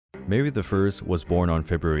Mary I was born on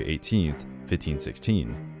February 18,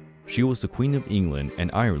 1516. She was the Queen of England and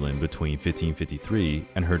Ireland between 1553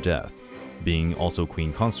 and her death, being also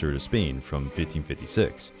Queen Consort of Spain from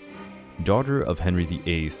 1556. Daughter of Henry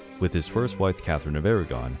VIII with his first wife Catherine of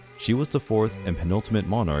Aragon, she was the fourth and penultimate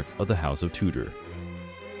monarch of the House of Tudor.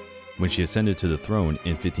 When she ascended to the throne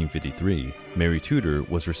in 1553, Mary Tudor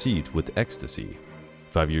was received with ecstasy.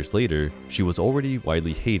 5 years later, she was already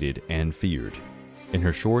widely hated and feared. In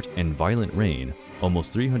her short and violent reign,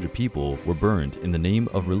 almost 300 people were burned in the name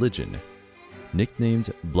of religion.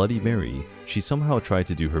 Nicknamed Bloody Mary, she somehow tried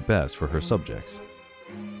to do her best for her subjects.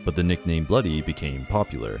 But the nickname Bloody became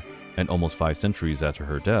popular, and almost 5 centuries after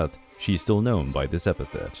her death, she is still known by this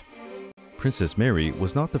epithet. Princess Mary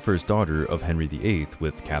was not the first daughter of Henry VIII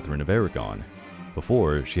with Catherine of Aragon.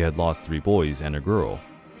 Before, she had lost 3 boys and a girl.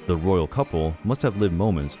 The royal couple must have lived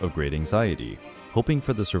moments of great anxiety, hoping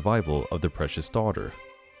for the survival of their precious daughter.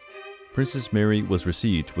 Princess Mary was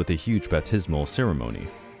received with a huge baptismal ceremony.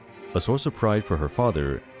 A source of pride for her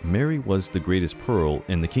father, Mary was the greatest pearl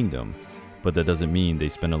in the kingdom, but that doesn't mean they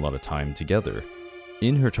spent a lot of time together.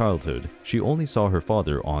 In her childhood, she only saw her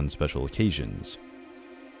father on special occasions.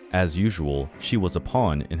 As usual, she was a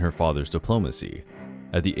pawn in her father's diplomacy.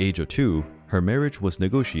 At the age of 2, her marriage was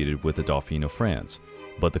negotiated with the Dauphin of France,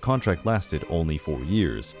 but the contract lasted only 4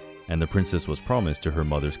 years, and the princess was promised to her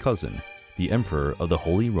mother's cousin, the Emperor of the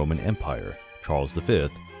Holy Roman Empire, Charles V,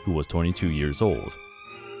 who was 22 years old.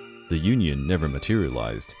 The union never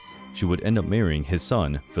materialized. She would end up marrying his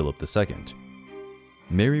son, Philip II.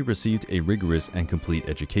 Mary received a rigorous and complete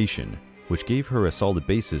education, which gave her a solid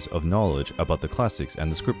basis of knowledge about the classics and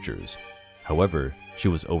the scriptures. However, she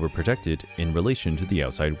was overprotected in relation to the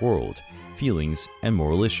outside world, feelings, and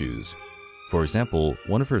moral issues. For example,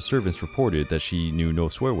 one of her servants reported that she knew no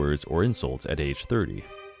swear words or insults at age 30.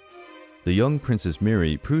 The young Princess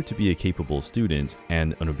Mary proved to be a capable student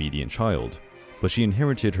and an obedient child, but she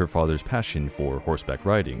inherited her father's passion for horseback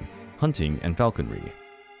riding, hunting, and falconry.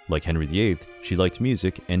 Like Henry VIII, she liked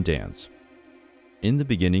music and dance. In the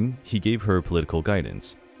beginning, he gave her political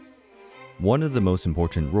guidance. One of the most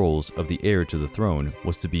important roles of the heir to the throne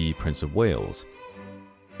was to be Prince of Wales.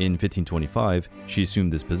 In 1525, she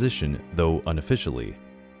assumed this position, though unofficially.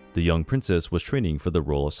 The young princess was training for the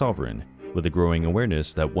role of sovereign, with a growing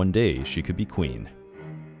awareness that one day she could be queen.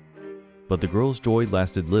 But the girl's joy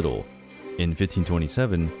lasted little. In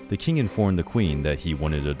 1527, the king informed the queen that he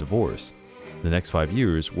wanted a divorce. The next 5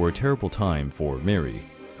 years were a terrible time for Mary,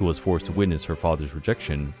 who was forced to witness her father's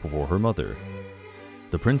rejection before her mother.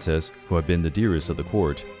 The princess, who had been the dearest of the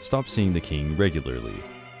court, stopped seeing the king regularly.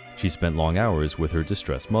 She spent long hours with her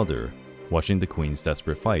distressed mother, watching the queen's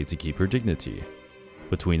desperate fight to keep her dignity.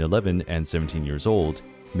 Between 11 and 17 years old,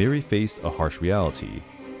 Mary faced a harsh reality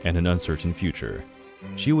and an uncertain future.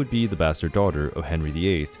 She would be the bastard daughter of Henry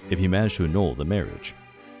VIII if he managed to annul the marriage.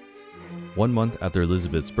 1 month after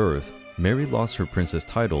Elizabeth's birth, Mary lost her princess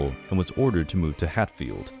title and was ordered to move to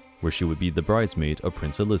Hatfield, where she would be the bridesmaid of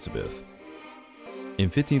Prince Elizabeth. In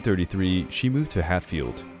 1533, she moved to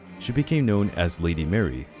Hatfield. She became known as Lady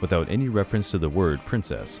Mary without any reference to the word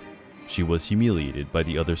princess. She was humiliated by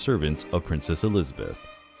the other servants of Princess Elizabeth.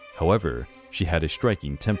 However, she had a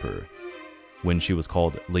striking temper. When she was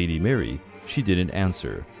called Lady Mary, she didn't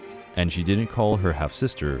answer, and she didn't call her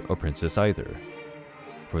half-sister a princess either.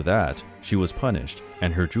 For that, she was punished,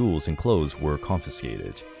 and her jewels and clothes were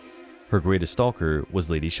confiscated. Her greatest stalker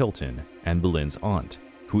was Lady Shelton, Anne Boleyn's aunt,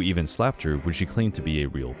 who even slapped her when she claimed to be a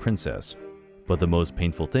real princess. But the most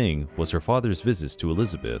painful thing was her father's visits to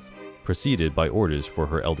Elizabeth, preceded by orders for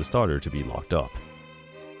her eldest daughter to be locked up.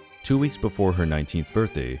 2 weeks before her 19th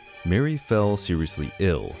birthday, Mary fell seriously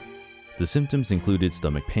ill. The symptoms included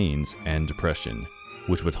stomach pains and depression,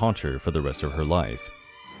 which would haunt her for the rest of her life.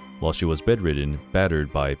 While she was bedridden,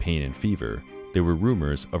 battered by pain and fever, there were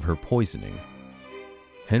rumors of her poisoning.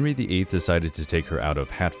 Henry VIII decided to take her out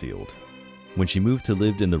of Hatfield. When she moved to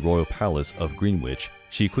live in the royal palace of Greenwich,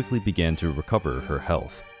 she quickly began to recover her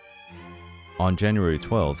health. On January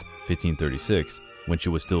 12, 1536, when she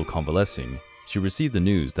was still convalescing, she received the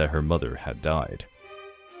news that her mother had died.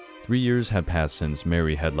 3 years had passed since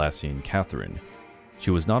Mary had last seen Catherine.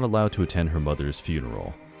 She was not allowed to attend her mother's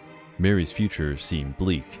funeral. Mary's future seemed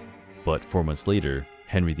bleak, but 4 months later,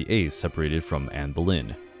 Henry VIII separated from Anne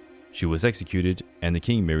Boleyn. She was executed, and the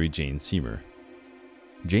king married Jane Seymour.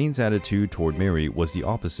 Jane's attitude toward Mary was the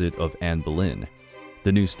opposite of Anne Boleyn.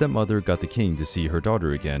 The new stepmother got the king to see her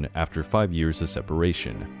daughter again after 5 years of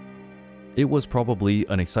separation. It was probably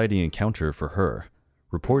an exciting encounter for her.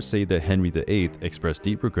 Reports say that Henry VIII expressed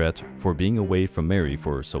deep regret for being away from Mary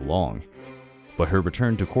for so long. but her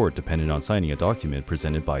return to court depended on signing a document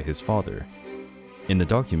presented by his father. In the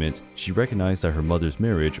document, she recognized that her mother's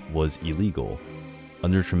marriage was illegal.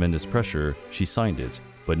 Under tremendous pressure, she signed it,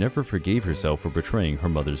 but never forgave herself for betraying her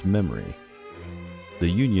mother's memory. The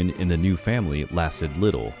union in the new family lasted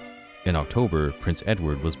little. In October, Prince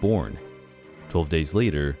Edward was born. 12 days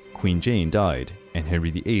later, Queen Jane died, and Henry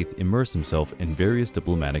VIII immersed himself in various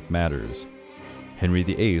diplomatic matters. Henry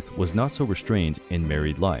VIII was not so restrained in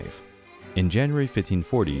married life. In January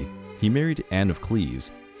 1540, he married Anne of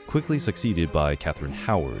Cleves, quickly succeeded by Catherine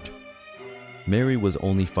Howard. Mary was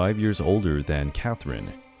only 5 years older than Catherine,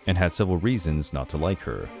 and had several reasons not to like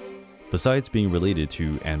her. Besides being related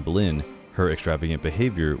to Anne Boleyn, her extravagant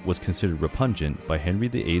behavior was considered repugnant by Henry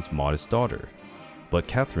VIII's modest daughter. But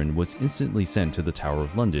Catherine was instantly sent to the Tower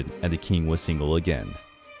of London, and the king was single again.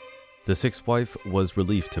 The sixth wife was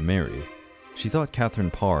relief to Mary. She thought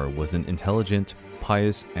Catherine Parr was an intelligent,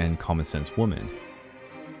 pious, and common-sense woman.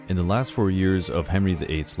 In the last 4 years of Henry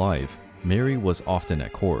VIII's life, Mary was often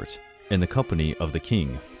at court, in the company of the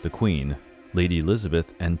king, the queen, Lady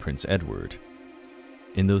Elizabeth, and Prince Edward.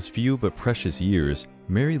 In those few but precious years,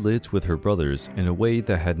 Mary lived with her brothers in a way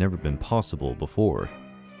that had never been possible before.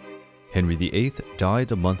 Henry VIII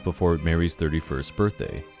died a month before Mary's 31st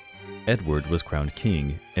birthday. Edward was crowned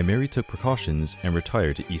king, and Mary took precautions and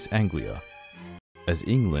retired to East Anglia. As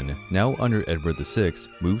England, now under Edward VI,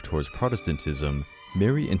 moved towards Protestantism,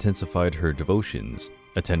 Mary intensified her devotions,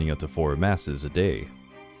 attending up to 4 masses a day.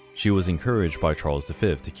 She was encouraged by Charles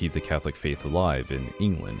V to keep the Catholic faith alive in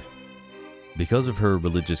England. Because of her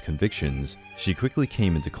religious convictions, she quickly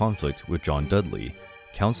came into conflict with John Dudley,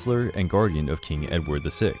 counselor and guardian of King Edward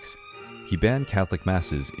VI. He banned Catholic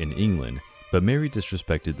masses in England, but Mary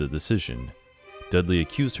disrespected the decision. Dudley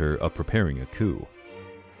accused her of preparing a coup.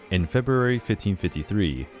 In February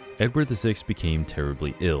 1553, Edward VI became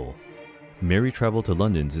terribly ill. Mary traveled to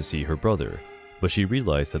London to see her brother, but she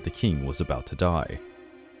realized that the king was about to die.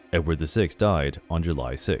 Edward VI died on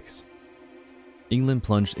July 6. England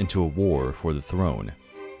plunged into a war for the throne.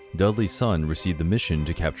 Dudley's son received the mission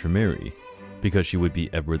to capture Mary, because she would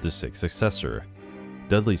be Edward VI's successor.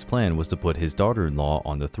 Dudley's plan was to put his daughter-in-law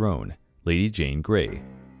on the throne, Lady Jane Grey.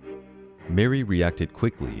 Mary reacted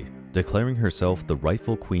quickly, declaring herself the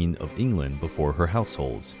rightful Queen of England before her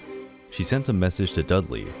households. She sent a message to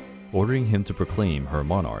Dudley, ordering him to proclaim her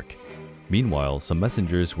monarch. Meanwhile, some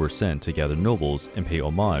messengers were sent to gather nobles and pay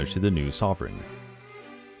homage to the new sovereign.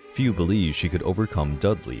 Few believed she could overcome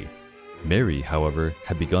Dudley. Mary, however,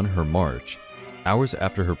 had begun her march. Hours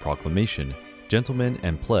after her proclamation, gentlemen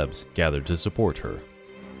and plebs gathered to support her.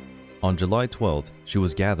 On July 12th, she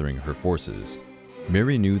was gathering her forces.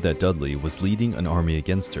 Mary knew that Dudley was leading an army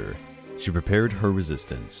against her. She prepared her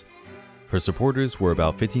resistance. Her supporters were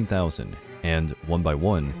about 15,000, and one by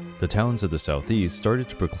one, the towns of the southeast started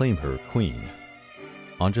to proclaim her queen.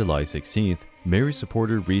 On July 16th, Mary's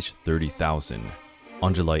supporters reached 30,000.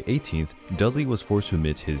 On July 18th, Dudley was forced to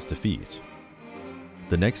admit his defeat.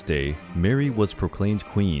 The next day, Mary was proclaimed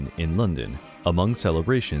queen in London, among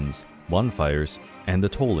celebrations, bonfires, and the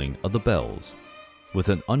tolling of the bells. With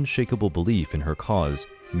an unshakable belief in her cause,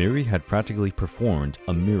 Mary had practically performed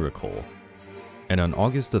a miracle. And on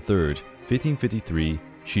August 3rd, 1553,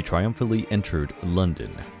 she triumphantly entered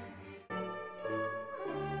London.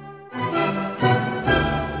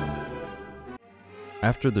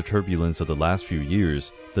 After the turbulence of the last few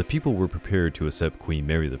years, the people were prepared to accept Queen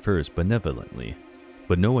Mary I benevolently,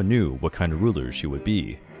 but no one knew what kind of ruler she would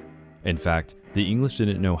be. In fact, the English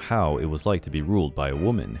didn't know how it was like to be ruled by a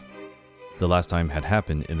woman. The last time had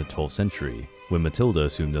happened in the 12th century, when Matilda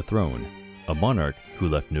assumed the throne, a monarch who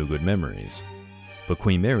left no good memories. But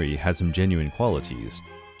Queen Mary had some genuine qualities.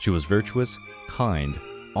 She was virtuous, kind,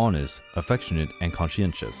 honest, affectionate, and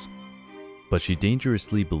conscientious. But she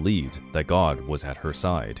dangerously believed that God was at her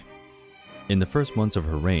side. In the first months of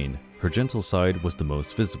her reign, her gentle side was the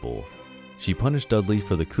most visible. She punished Dudley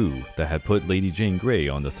for the coup that had put Lady Jane Grey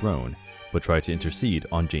on the throne, but tried to intercede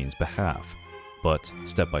on Jane's behalf. But,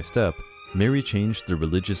 step by step, Mary changed their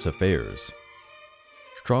religious affairs.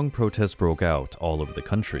 Strong protests broke out all over the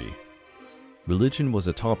country. Religion was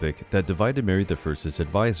a topic that divided Mary I's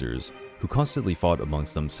advisors, who constantly fought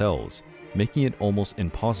amongst themselves, making it almost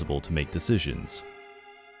impossible to make decisions.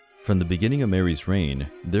 From the beginning of Mary's reign,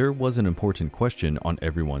 there was an important question on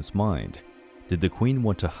everyone's mind. Did the queen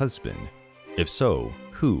want a husband? If so,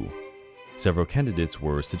 who? Several candidates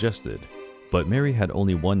were suggested, but Mary had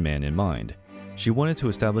only one man in mind. She wanted to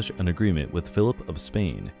establish an agreement with Philip of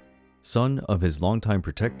Spain, son of his longtime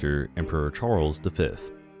protector, Emperor Charles V.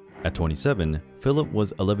 At 27, Philip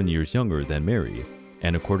was 11 years younger than Mary,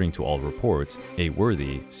 and according to all reports, a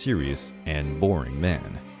worthy, serious, and boring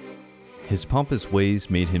man. His pompous ways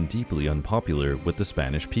made him deeply unpopular with the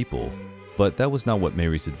Spanish people, but that was not what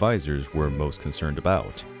Mary's advisors were most concerned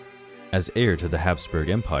about. As heir to the Habsburg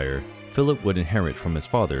Empire, Philip would inherit from his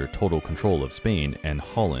father total control of Spain and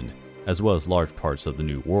Holland, as well as large parts of the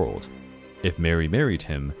New World. If Mary married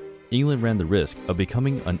him, England ran the risk of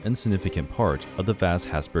becoming an insignificant part of the vast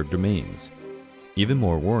Habsburg domains. Even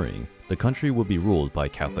more worrying, the country would be ruled by a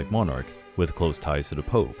Catholic monarch with close ties to the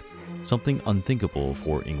Pope, something unthinkable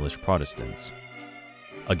for English Protestants.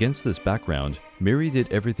 Against this background, Mary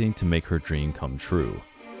did everything to make her dream come true.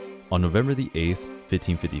 On November the 8th,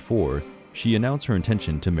 1554, she announced her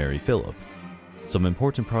intention to marry Philip. Some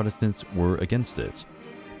important Protestants were against it.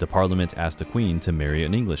 The Parliament asked the Queen to marry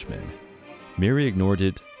an Englishman. Mary ignored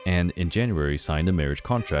it and in January signed a marriage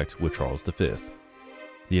contract with Charles V.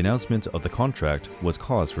 The announcement of the contract was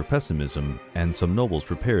cause for pessimism, and some nobles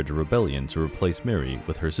prepared a rebellion to replace Mary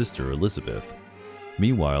with her sister Elizabeth.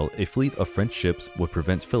 Meanwhile, a fleet of French ships would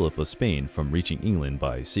prevent Philip of Spain from reaching England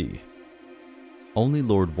by sea. Only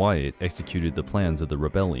Lord Wyatt executed the plans of the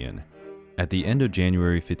rebellion. At the end of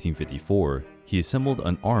January 1554, he assembled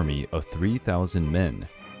an army of 3,000 men.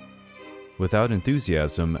 Without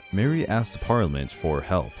enthusiasm, Mary asked the Parliament for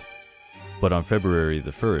help. But on February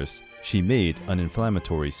the 1st, she made an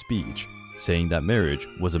inflammatory speech, saying that marriage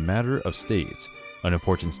was a matter of state, an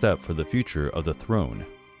important step for the future of the throne.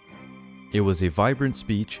 It was a vibrant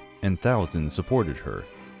speech, and thousands supported her.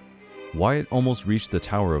 Wyatt almost reached the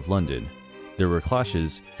Tower of London. There were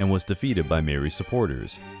clashes and was defeated by Mary's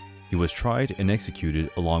supporters. He was tried and executed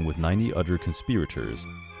along with 90 other conspirators,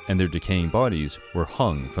 and their decaying bodies were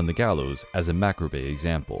hung from the gallows as a Maccabi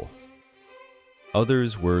example.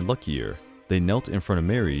 Others were luckier. They knelt in front of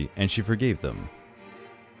Mary and she forgave them.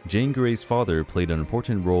 Jane Grey's father played an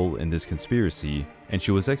important role in this conspiracy, and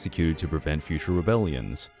she was executed to prevent future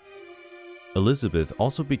rebellions. Elizabeth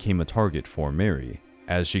also became a target for Mary,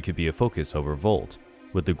 as she could be a focus of revolt,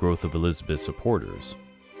 with the growth of Elizabeth's supporters.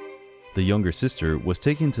 The younger sister was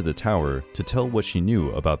taken to the Tower to tell what she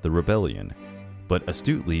knew about the rebellion, but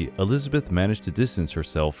astutely, Elizabeth managed to distance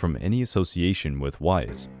herself from any association with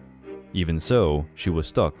Wyatt. Even so, she was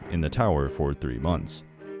stuck in the Tower for 3 months.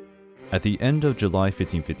 At the end of July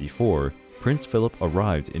 1554, Prince Philip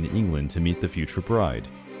arrived in England to meet the future bride.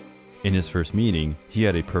 In his first meeting, he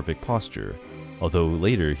had a perfect posture, although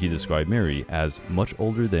later he described Mary as much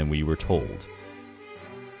older than we were told.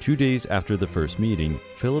 2 days after the first meeting,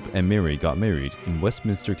 Philip and Mary got married in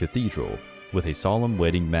Westminster Cathedral with a solemn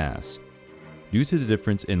wedding mass. Due to the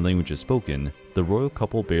difference in languages spoken, the royal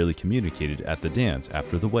couple barely communicated at the dance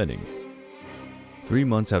after the wedding. 3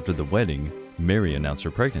 months after the wedding, Mary announced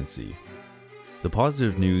her pregnancy. The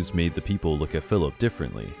positive news made the people look at Philip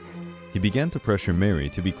differently. He began to pressure Mary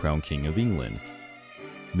to be crowned King of England.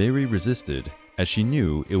 Mary resisted, as she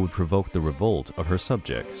knew it would provoke the revolt of her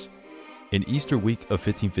subjects. In Easter week of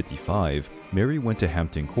 1555, Mary went to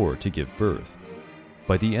Hampton Court to give birth.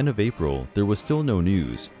 By the end of April, there was still no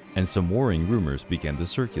news, and some worrying rumors began to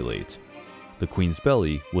circulate. The Queen's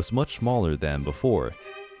belly was much smaller than before.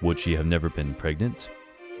 Would she have never been pregnant?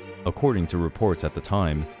 According to reports at the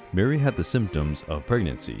time, Mary had the symptoms of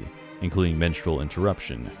pregnancy, including menstrual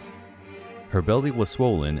interruption. Her belly was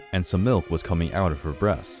swollen and some milk was coming out of her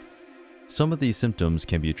breasts. Some of these symptoms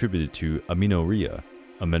can be attributed to amenorrhea,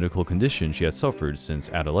 a medical condition she has suffered since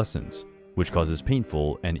adolescence, which causes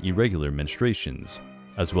painful and irregular menstruations,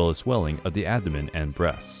 as well as swelling of the abdomen and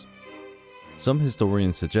breasts. Some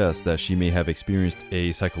historians suggest that she may have experienced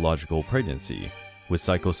a psychological pregnancy, with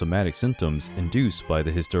psychosomatic symptoms induced by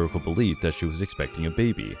the hysterical belief that she was expecting a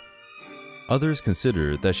baby. Others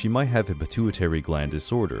consider that she might have a pituitary gland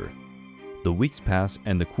disorder. The weeks passed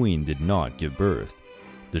and the Queen did not give birth.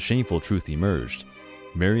 The shameful truth emerged.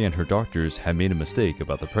 Mary and her doctors had made a mistake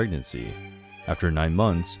about the pregnancy. After 9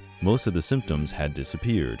 months, most of the symptoms had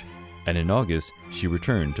disappeared, and in August, she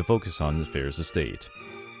returned to focus on affairs of state.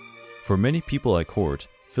 For many people at court,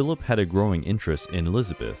 Philip had a growing interest in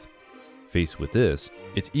Elizabeth. Faced with this,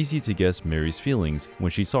 it's easy to guess Mary's feelings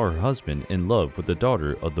when she saw her husband in love with the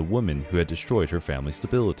daughter of the woman who had destroyed her family's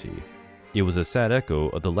stability. It was a sad echo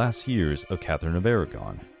of the last years of Catherine of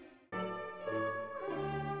Aragon.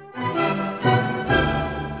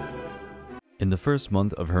 In the first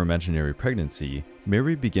month of her imaginary pregnancy,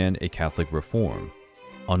 Mary began a Catholic reform.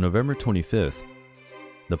 On November 25th,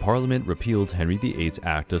 the Parliament repealed Henry VIII's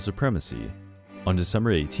Act of Supremacy. On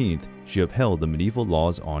December 18th, she upheld the medieval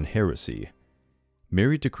laws on heresy.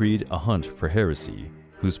 Mary decreed a hunt for heresy,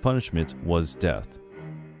 whose punishment was death.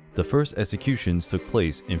 The first executions took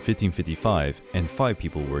place in 1555 and 5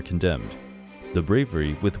 people were condemned. The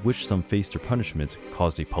bravery with which some faced their punishment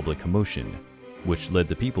caused a public commotion, which led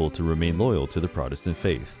the people to remain loyal to the Protestant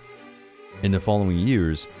faith. In the following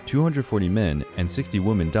years, 240 men and 60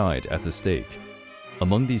 women died at the stake.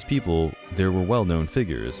 Among these people, there were well-known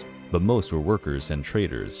figures, but most were workers and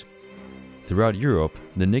traders. Throughout Europe,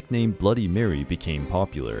 the nickname Bloody Mary became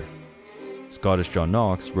popular. Scottish John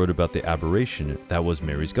Knox wrote about the aberration that was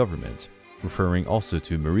Mary's government, referring also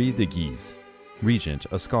to Marie de Guise, regent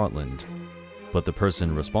of Scotland. But the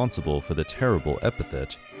person responsible for the terrible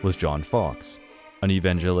epithet was John Foxe, an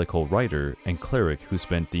evangelical writer and cleric who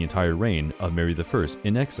spent the entire reign of Mary I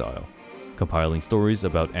in exile, compiling stories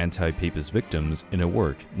about anti-papist victims in a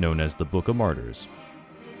work known as the Book of Martyrs.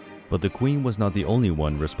 But the Queen was not the only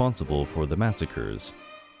one responsible for the massacres.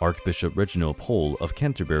 Archbishop Reginald Pole of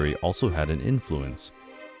Canterbury also had an influence.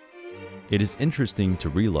 It is interesting to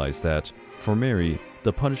realize that, for Mary,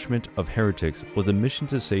 the punishment of heretics was a mission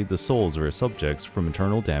to save the souls of her subjects from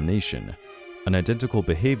eternal damnation. An identical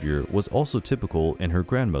behavior was also typical in her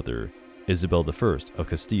grandmother, Isabel I of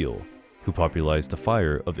Castile, who popularized the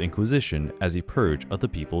fire of Inquisition as a purge of the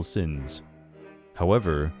people's sins.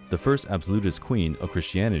 However, the first absolutist queen of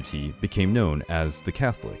Christianity became known as the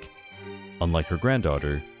Catholic, unlike her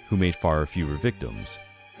granddaughter, who made far fewer victims.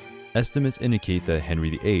 Estimates indicate that Henry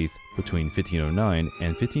VIII, between 1509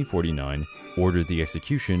 and 1549, ordered the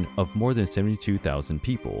execution of more than 72,000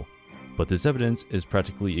 people, but this evidence is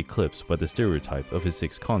practically eclipsed by the stereotype of his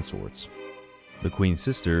 6 consorts. The Queen's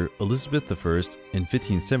sister, Elizabeth I, in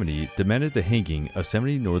 1570 demanded the hanging of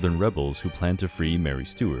 70 northern rebels who planned to free Mary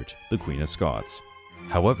Stuart, the Queen of Scots.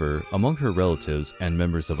 However, among her relatives and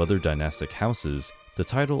members of other dynastic houses, the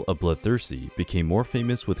title of Bloodthirsty became more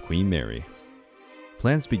famous with Queen Mary.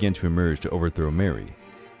 Plans began to emerge to overthrow Mary.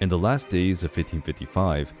 In the last days of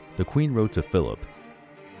 1555, the Queen wrote to Philip,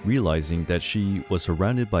 realizing that she was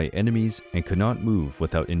surrounded by enemies and could not move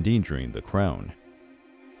without endangering the crown.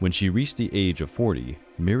 When she reached the age of 40,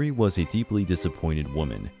 Mary was a deeply disappointed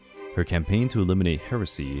woman. Her campaign to eliminate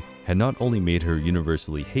heresy had not only made her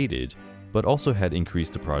universally hated, but also had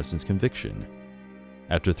increased the Protestants' conviction.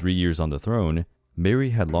 After 3 years on the throne, Mary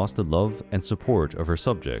had lost the love and support of her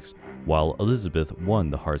subjects, while Elizabeth won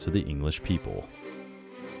the hearts of the English people.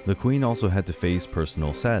 The Queen also had to face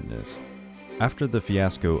personal sadness. After the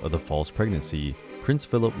fiasco of the false pregnancy, Prince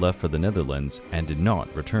Philip left for the Netherlands and did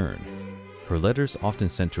not return. Her letters often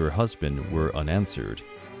sent to her husband were unanswered.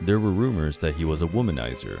 There were rumors that he was a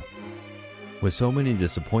womanizer. With so many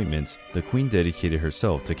disappointments, the Queen dedicated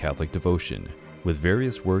herself to Catholic devotion, with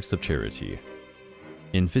various works of charity.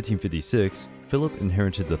 In 1556, Philip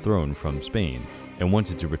inherited the throne from Spain and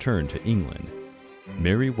wanted to return to England.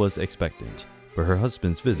 Mary was expectant, but her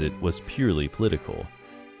husband's visit was purely political.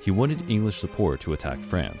 He wanted English support to attack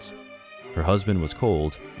France. Her husband was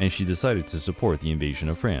cold, and she decided to support the invasion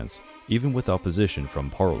of France, even with opposition from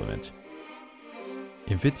Parliament.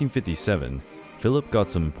 In 1557, Philip got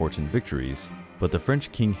some important victories, but the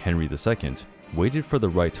French King Henry II waited for the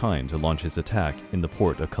right time to launch his attack in the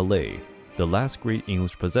port of Calais, the last great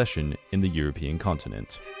English possession in the European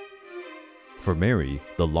continent. For Mary,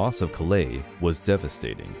 the loss of Calais was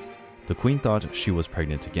devastating. The Queen thought she was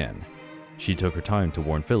pregnant again. She took her time to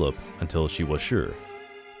warn Philip until she was sure.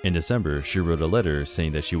 In December, she wrote a letter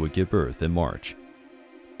saying that she would give birth in March.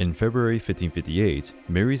 In February 1558,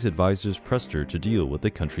 Mary's advisors pressed her to deal with the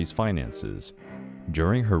country's finances.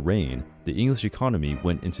 During her reign, the English economy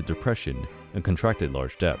went into depression and contracted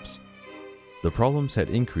large debts. The problems had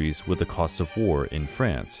increased with the cost of war in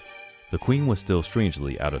France. The Queen was still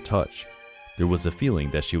strangely out of touch. There was a feeling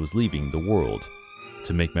that she was leaving the world.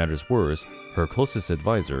 To make matters worse, her closest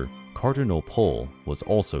advisor, Cardinal Pole, was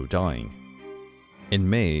also dying. In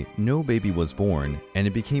May, no baby was born, and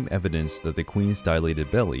it became evidence that the Queen's dilated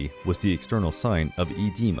belly was the external sign of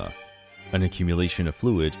edema, an accumulation of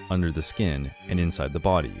fluid under the skin and inside the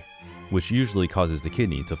body, which usually causes the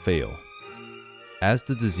kidney to fail. As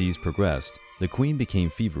the disease progressed, the Queen became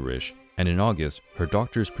feverish, and in August, her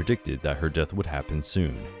doctors predicted that her death would happen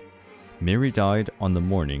soon. Mary died on the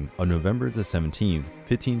morning of November 17,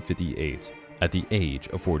 1558, at the age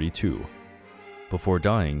of 42. Before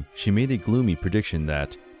dying, she made a gloomy prediction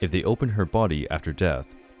that, if they opened her body after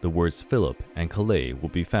death, the words Philip and Calais will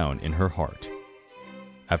be found in her heart.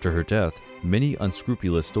 After her death, many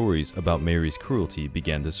unscrupulous stories about Mary's cruelty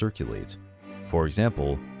began to circulate. For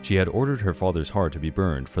example, she had ordered her father's heart to be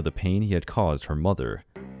burned for the pain he had caused her mother.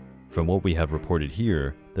 From what we have reported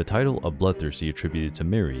here, the title of bloodthirsty attributed to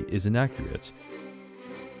Mary is inaccurate.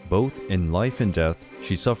 Both in life and death,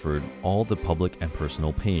 she suffered all the public and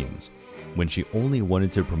personal pains, when she only wanted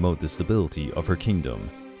to promote the stability of her kingdom,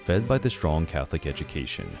 fed by the strong Catholic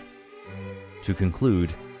education. To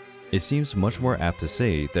conclude, it seems much more apt to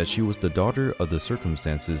say that she was the daughter of the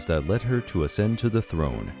circumstances that led her to ascend to the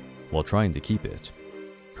throne, while trying to keep it.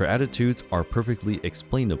 Her attitudes are perfectly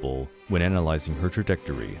explainable when analyzing her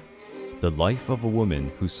trajectory. The life of a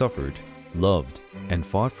woman who suffered, loved, and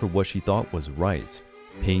fought for what she thought was right,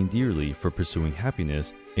 paying dearly for pursuing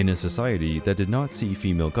happiness in a society that did not see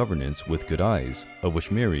female governance with good eyes, of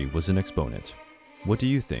which Mary was an exponent. What do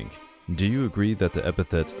you think? Do you agree that the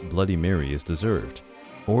epithet Bloody Mary is deserved?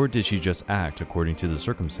 Or did she just act according to the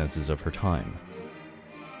circumstances of her time?